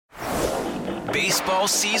Baseball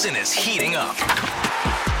season is heating up.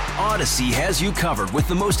 Odyssey has you covered with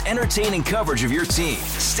the most entertaining coverage of your team.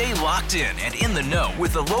 Stay locked in the know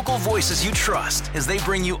with the local voices you trust as they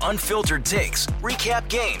bring you unfiltered takes, recap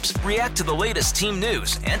games, react to the latest team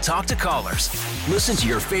news, and talk to callers. Listen to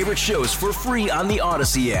your favorite shows for free on the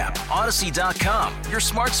Odyssey app, Odyssey.com, your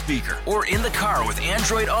smart speaker, or in the car with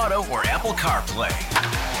Android Auto or Apple CarPlay.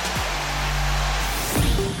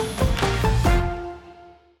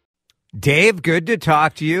 Dave, good to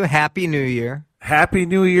talk to you. Happy New Year. Happy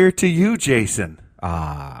New Year to you, Jason.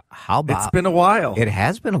 How about? It's been a while. It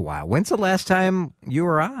has been a while. When's the last time you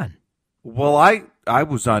were on? Well, I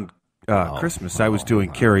was on Christmas. I was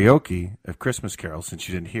doing karaoke of Christmas carols since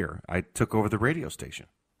you didn't hear. I took over the radio station.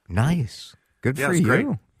 Nice. Good for you. Great.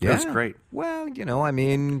 Yeah, it's great. Well,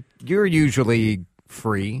 you're usually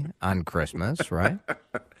free on Christmas, right?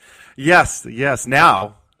 Yes.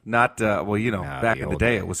 Now, not, back the in the old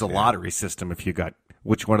day, days, it was a lottery system if you got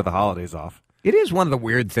which one of the holidays off. It is one of the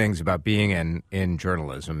weird things about being in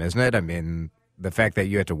journalism, isn't it? I mean, the fact that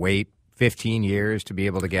you had to wait 15 years to be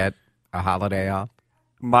able to get a holiday off.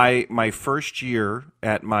 My first year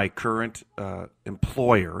at my current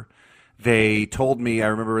employer, they told me, I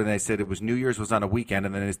remember when they said it was New Year's was on a weekend,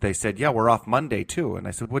 and then they said, yeah, we're off Monday too. And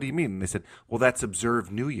I said, what do you mean? And they said, well, that's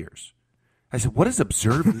observed New Year's. I said, what is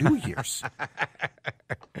observed New Year's?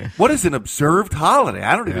 What is an observed holiday?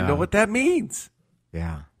 I don't even know what that means.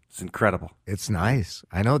 Yeah. It's incredible. It's nice.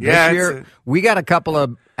 I know this year we got a couple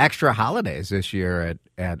of extra holidays this year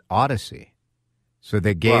at Odyssey. So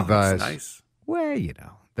they gave us, nice. Well,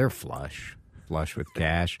 they're flush with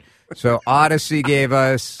cash. So Odyssey gave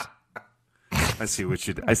us. I see what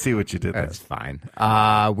you did. That's fine.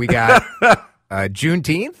 We got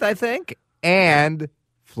Juneteenth, I think, and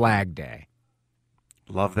Flag Day.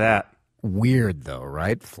 Love that. Weird though,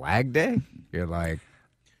 right? Flag Day. You're like,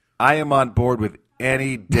 I am on board with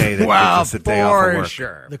any day that gives us a day off of work.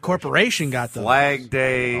 Sure. The corporation got those. Flag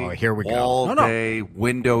Day. Oh, here we go. All Day,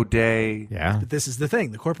 Window Day. Yeah. But this is the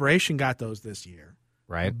thing. The corporation got those this year.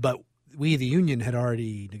 Right. But we, the union, had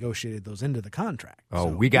already negotiated those into the contract. Oh,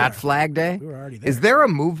 So we got Flag Day? We were already there. Is there a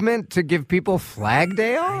movement to give people Flag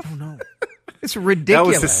Day off? I don't know. It's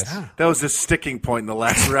ridiculous. That was a sticking point in the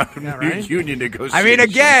last round of right? union negotiations. I mean,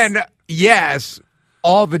 again, yes,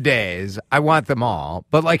 all the days, I want them all.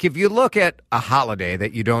 But, like, if you look at a holiday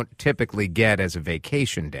that you don't typically get as a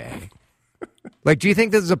vacation day, like, do you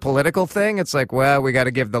think this is a political thing? It's like, well, we got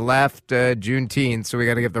to give the left Juneteenth, so we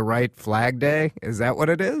got to give the right Flag Day? Is that what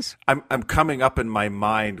it is? I'm coming up in my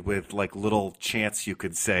mind with, like, little chants you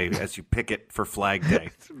could say as you pick it for Flag Day.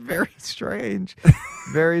 It's very strange.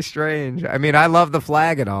 Very strange. I mean, I love the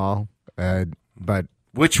flag and all, but...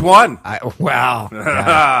 Which one? Pass.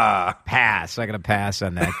 I got to pass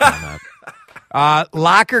on that comment.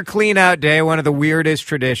 Locker clean-out day, one of the weirdest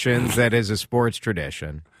traditions that is a sports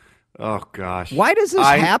tradition. Oh, gosh. Why does this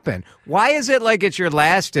happen? Why is it like it's your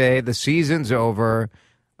last day, the season's over,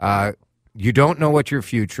 you don't know what your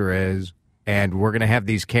future is, and we're going to have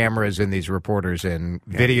these cameras and these reporters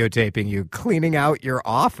videotaping you cleaning out your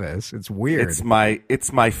office? It's weird.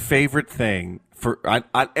 It's my favorite thing. And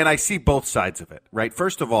I see both sides of it, right?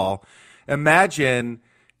 First of all, imagine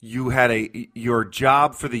you had your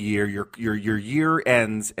job for the year, your year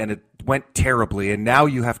ends, and it went terribly, and now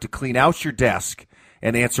you have to clean out your desk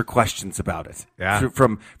and answer questions about it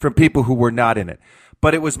from people who were not in it.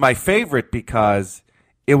 But it was my favorite because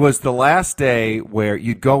it was the last day where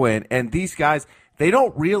you'd go in, and these guys, they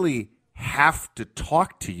don't really have to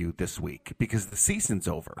talk to you this week because the season's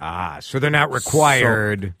over. So they're not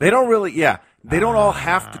required. So they don't really, they don't all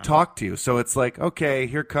have to talk to you. So it's like, okay,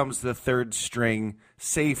 here comes the third string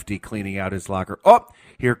safety cleaning out his locker. Oh,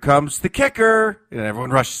 here comes the kicker. And everyone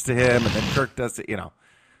rushes to him, and then Kirk does it,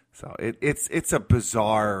 So it's a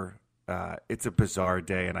bizarre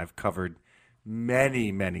day, and I've covered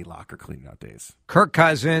many, many locker cleaning out days. Kirk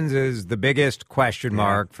Cousins is the biggest question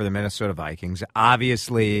mark for the Minnesota Vikings.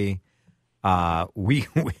 Obviously,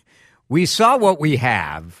 we saw what we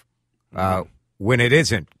have when it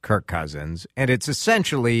isn't Kirk Cousins, and it's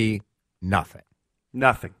essentially nothing.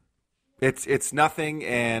 Nothing. It's nothing,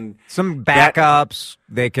 and some backups.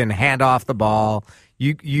 They can hand off the ball.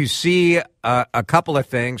 You see a couple of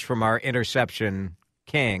things from our interception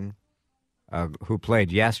king, who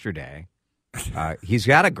played yesterday. He's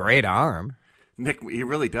got a great arm. Nick, he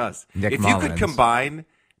really does. Nick if Mullins. You could combine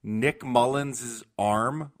Nick Mullins'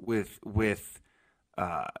 arm with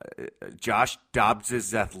Josh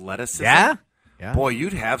Dobbs' athleticism, boy,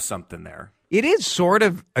 you'd have something there. It is sort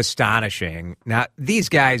of astonishing. Now, these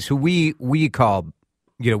guys who we call,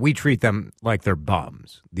 we treat them like they're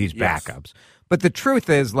bums, these backups. But the truth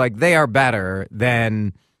is, like, they are better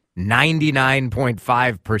than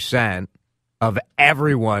 99.5% of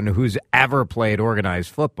everyone who's ever played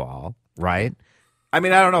organized football, right? I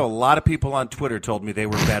mean, I don't know. A lot of people on Twitter told me they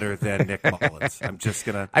were better than Nick Mullins. I'm just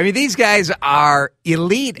going to... I mean, these guys are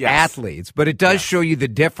elite athletes, but it does show you the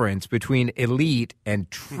difference between elite and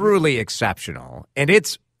truly exceptional, and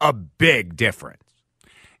it's a big difference.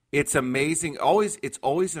 It's amazing. It's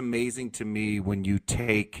always amazing to me when you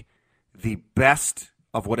take the best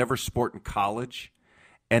of whatever sport in college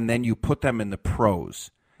and then you put them in the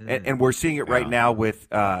pros. And we're seeing it right now with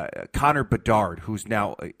Connor Bedard, who's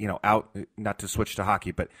now out, not to switch to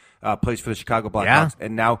hockey, but plays for the Chicago Blackhawks.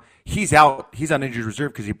 And now he's out. He's on injured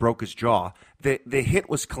reserve because he broke his jaw. The hit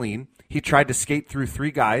was clean. He tried to skate through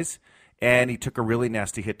 3 guys, and he took a really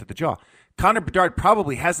nasty hit to the jaw. Connor Bedard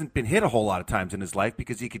probably hasn't been hit a whole lot of times in his life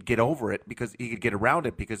because he could get over it, because he could get around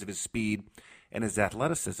it because of his speed and his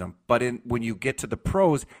athleticism. But when you get to the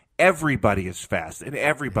pros, everybody is fast and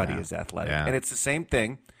everybody is athletic. And it's the same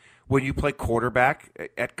thing when you play quarterback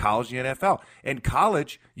at college and NFL. In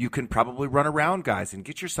college, you can probably run around guys and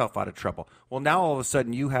get yourself out of trouble. Well, now all of a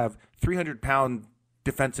sudden you have 300-pound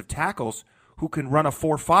defensive tackles who can run a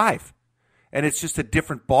 4.5. And it's just a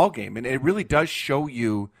different ballgame. And it really does show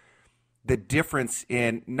you the difference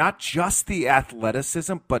in not just the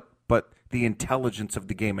athleticism, but the intelligence of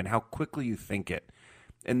the game and how quickly you think it.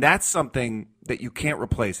 And that's something that you can't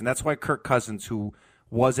replace. And that's why Kirk Cousins, who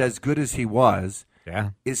was as good as he was,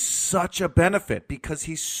 is such a benefit, because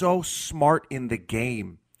he's so smart in the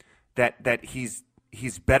game that he's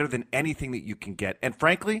better than anything that you can get. And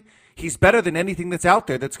frankly, he's better than anything that's out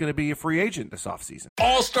there that's going to be a free agent this offseason.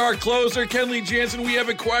 All-star closer Kenley Jansen, we have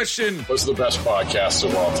a question. What's the best podcast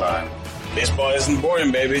of all time? Baseball isn't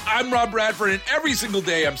boring, baby. I'm Rob Bradford, and every single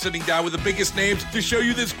day I'm sitting down with the biggest names to show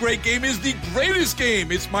you this great game is the greatest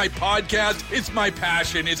game. It's my podcast. It's my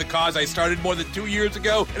passion. It's a cause I started more than 2 years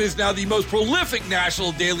ago and is now the most prolific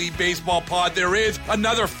national daily baseball pod there is.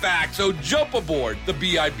 Another fact, so jump aboard the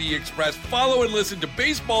BIB Express. Follow and listen to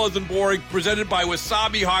Baseball Isn't Boring, presented by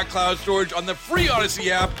Wasabi Hot Cloud Storage on the free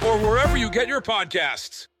Odyssey app or wherever you get your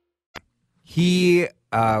podcasts. He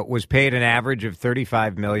was paid an average of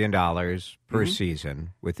 $35 million per season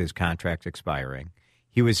with his contract expiring.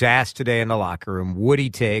 He was asked today in the locker room, would he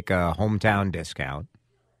take a hometown discount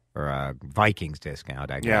or a Vikings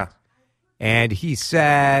discount, I guess. Yeah. And he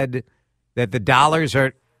said that the dollars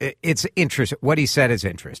are – it's interesting. What he said is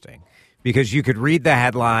interesting because you could read the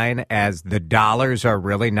headline as the dollars are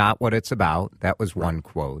really not what it's about. That was one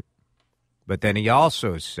quote. But then he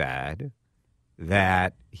also said –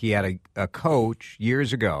 that he had a coach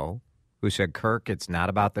years ago who said, Kirk, it's not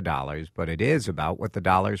about the dollars, but it is about what the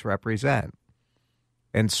dollars represent.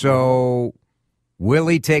 And so will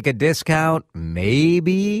he take a discount?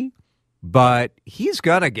 Maybe, but he's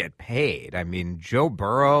going to get paid. I mean, Joe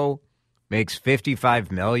Burrow makes $55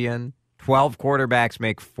 million. 12 quarterbacks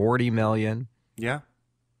make $40 million. Yeah.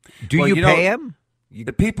 Do you pay him?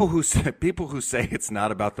 The people who say it's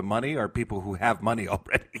not about the money are people who have money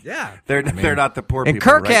already. Yeah, they're not the poor people. And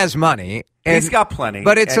Kirk right? has money. He's got plenty.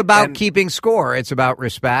 But it's about keeping score. It's about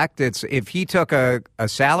respect. It's if he took a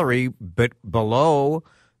salary but below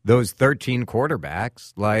those 13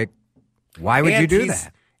 quarterbacks, like why would you do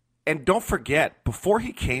that? And don't forget, before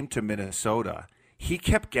he came to Minnesota, he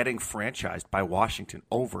kept getting franchised by Washington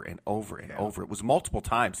over and over and over. It was multiple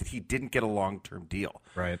times that he didn't get a long-term deal.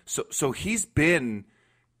 Right. So he's been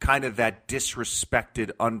kind of that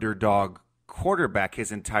disrespected underdog quarterback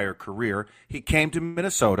his entire career. He came to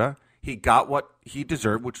Minnesota. He got what he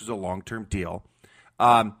deserved, which was a long-term deal.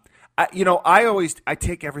 I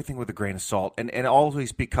take everything with a grain of salt, and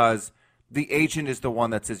always because the agent is the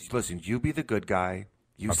one that says, listen, you be the good guy.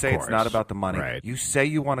 You say it's not about the money. Right. You say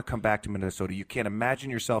you want to come back to Minnesota. You can't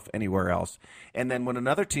imagine yourself anywhere else. And then when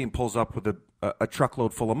another team pulls up with a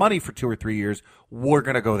truckload full of money for 2 or 3 years, we're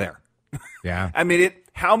going to go there. Yeah. I mean,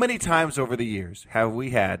 how many times over the years have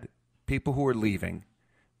we had people who are leaving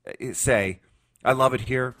say, I love it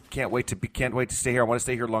here. Can't wait to stay here. I want to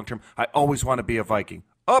stay here long term. I always want to be a Viking.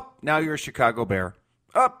 Now you're a Chicago Bear.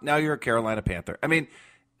 Now you're a Carolina Panther. I mean,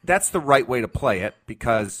 that's the right way to play it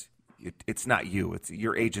because it's not you. It's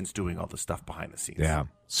your agent's doing all the stuff behind the scenes. Yeah.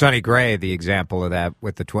 Sonny Gray, the example of that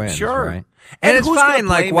with the Twins. Sure. Right? And it's fine.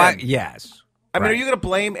 Like, why? Him? Yes. I mean, are you going to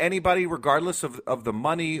blame anybody regardless of the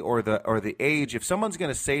money or the age? If someone's going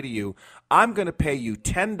to say to you, I'm going to pay you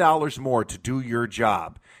 $10 more to do your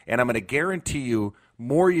job, and I'm going to guarantee you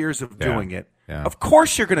more years of doing it, of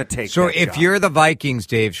course you're going to take So that if job. you're the Vikings,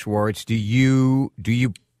 Dave Schwartz, do you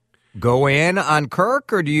go in on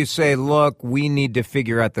Kirk, or do you say, look, we need to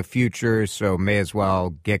figure out the future, so may as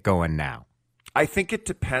well get going now? I think it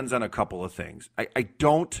depends on a couple of things. I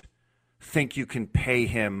don't think you can pay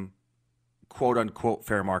him quote unquote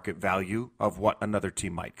fair market value of what another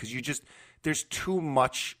team might, because there's too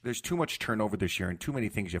much turnover this year and too many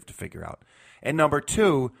things you have to figure out. And number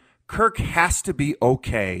two, Kirk has to be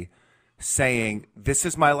okay saying, this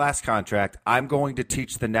is my last contract. I'm going to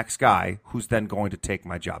teach the next guy who's then going to take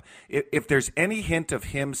my job. If there's any hint of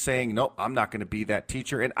him saying, no, I'm not going to be that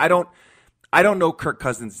teacher, and I don't know Kirk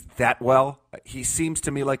Cousins that well. He seems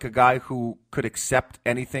to me like a guy who could accept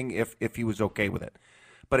anything if he was okay with it.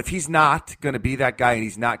 But if he's not going to be that guy and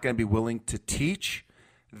he's not going to be willing to teach,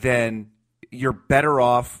 then you're better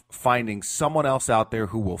off finding someone else out there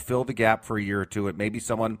who will fill the gap for a year or two. It may be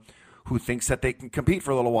someone who thinks that they can compete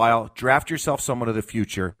for a little while. Draft yourself someone of the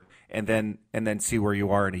future, and then see where you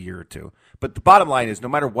are in a year or two. But the bottom line is, no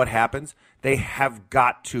matter what happens, they have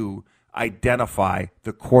got to identify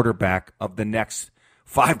the quarterback of the next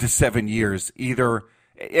 5 to 7 years. Either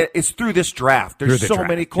it's through this draft. There's so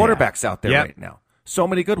many quarterbacks out there right now. So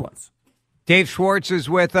many good ones. Dave Schwartz is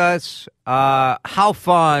with us. How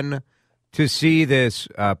fun to see this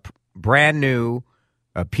brand new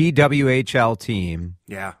PWHL team.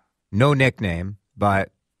 Yeah. No nickname,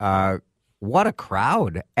 but what a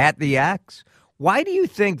crowd at the X. Why do you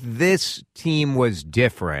think this team was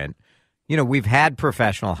different? You know, we've had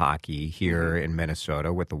professional hockey here in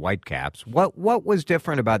Minnesota with the Whitecaps. What was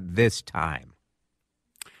different about this time?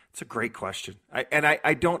 It's a great question.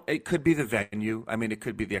 It could be the venue. I mean, it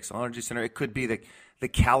could be the Xcel Energy Center. It could be the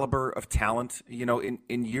caliber of talent. You know,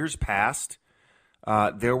 in years past,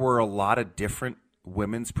 there were a lot of different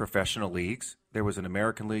women's professional leagues. There was an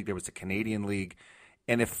American league. There was a Canadian league.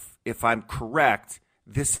 And if I'm correct,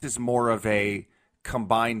 this is more of a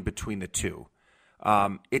combine between the two.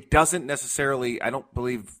 It doesn't necessarily, I don't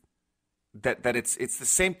believe that it's the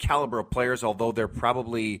same caliber of players, although they're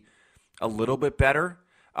probably a little bit better.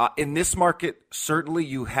 In this market, certainly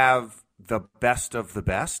you have the best of the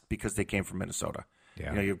best because they came from Minnesota.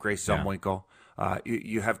 Yeah. You know, you have Grace Zumwinkle.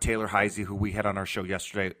 You have Taylor Heisey, who we had on our show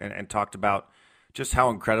yesterday and talked about just how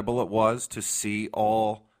incredible it was to see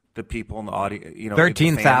all the people in the audience. You know,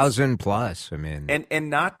 13,000 plus. I mean, and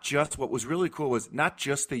not just, what was really cool was not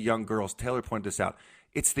just the young girls. Taylor pointed this out.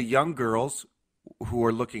 It's the young girls who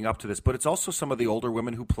are looking up to this, but it's also some of the older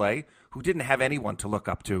women who play who didn't have anyone to look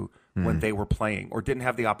up to when they were playing, or didn't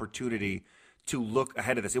have the opportunity to look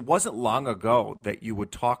ahead of this. It wasn't long ago that you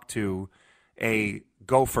would talk to a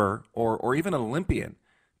Gopher or even an Olympian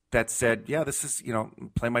that said, yeah, this is, you know,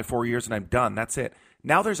 play my 4 years and I'm done. That's it.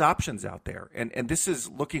 Now there's options out there. And this is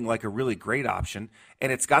looking like a really great option.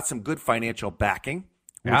 And it's got some good financial backing,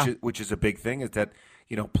 which is a big thing, is that,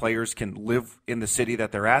 you know, players can live in the city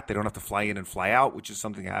that they're at. They don't have to fly in and fly out, which is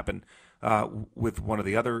something that happened with one of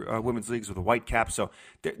the other women's leagues with the Whitecaps. So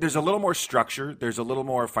there's a little more structure. There's a little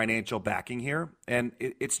more financial backing here. And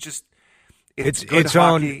it's just... It's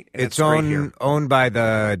owned by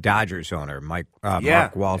the Dodgers owner, Mark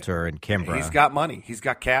Walter and Kimbra. He's got money. He's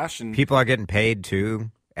got cash, and people are getting paid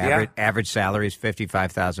too. Average salary is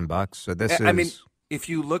 $55,000. So this is. I mean, if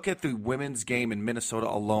you look at the women's game in Minnesota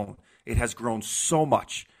alone, it has grown so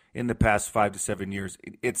much in the past 5 to 7 years.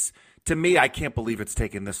 It's, to me, I can't believe it's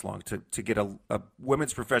taken this long to get a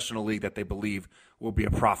women's professional league that they believe will be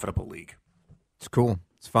a profitable league. It's cool.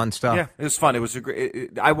 It's fun stuff. Yeah, it was fun. It was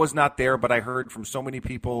I was not there, but I heard from so many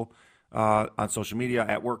people on social media,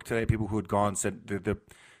 at work today, people who had gone said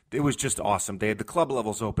it was just awesome. They had the club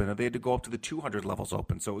levels open, and they had to go up to the 200 levels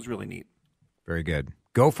open, so it was really neat. Very good.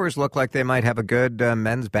 Gophers look like they might have a good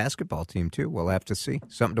men's basketball team, too. We'll have to see.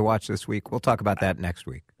 Something to watch this week. We'll talk about that next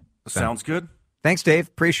week. Sounds good. Thanks, Dave.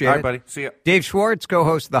 Appreciate it. All right, buddy. See ya. Dave Schwartz,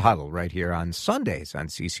 co-host of The Huddle, right here on Sundays on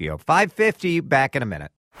CCO. 5:50, back in a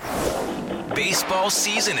minute. Baseball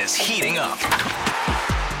season is heating up.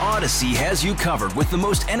 Odyssey has you covered with the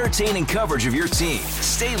most entertaining coverage of your team.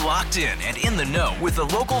 Stay locked in the know with the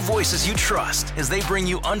local voices you trust as they bring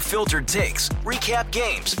you unfiltered takes, recap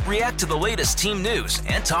games, react to the latest team news,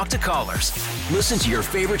 and talk to callers. Listen to your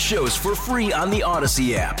favorite shows for free on the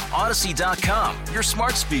Odyssey app, Odyssey.com, your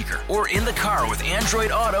smart speaker, or in the car with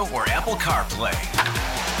Android Auto or Apple CarPlay.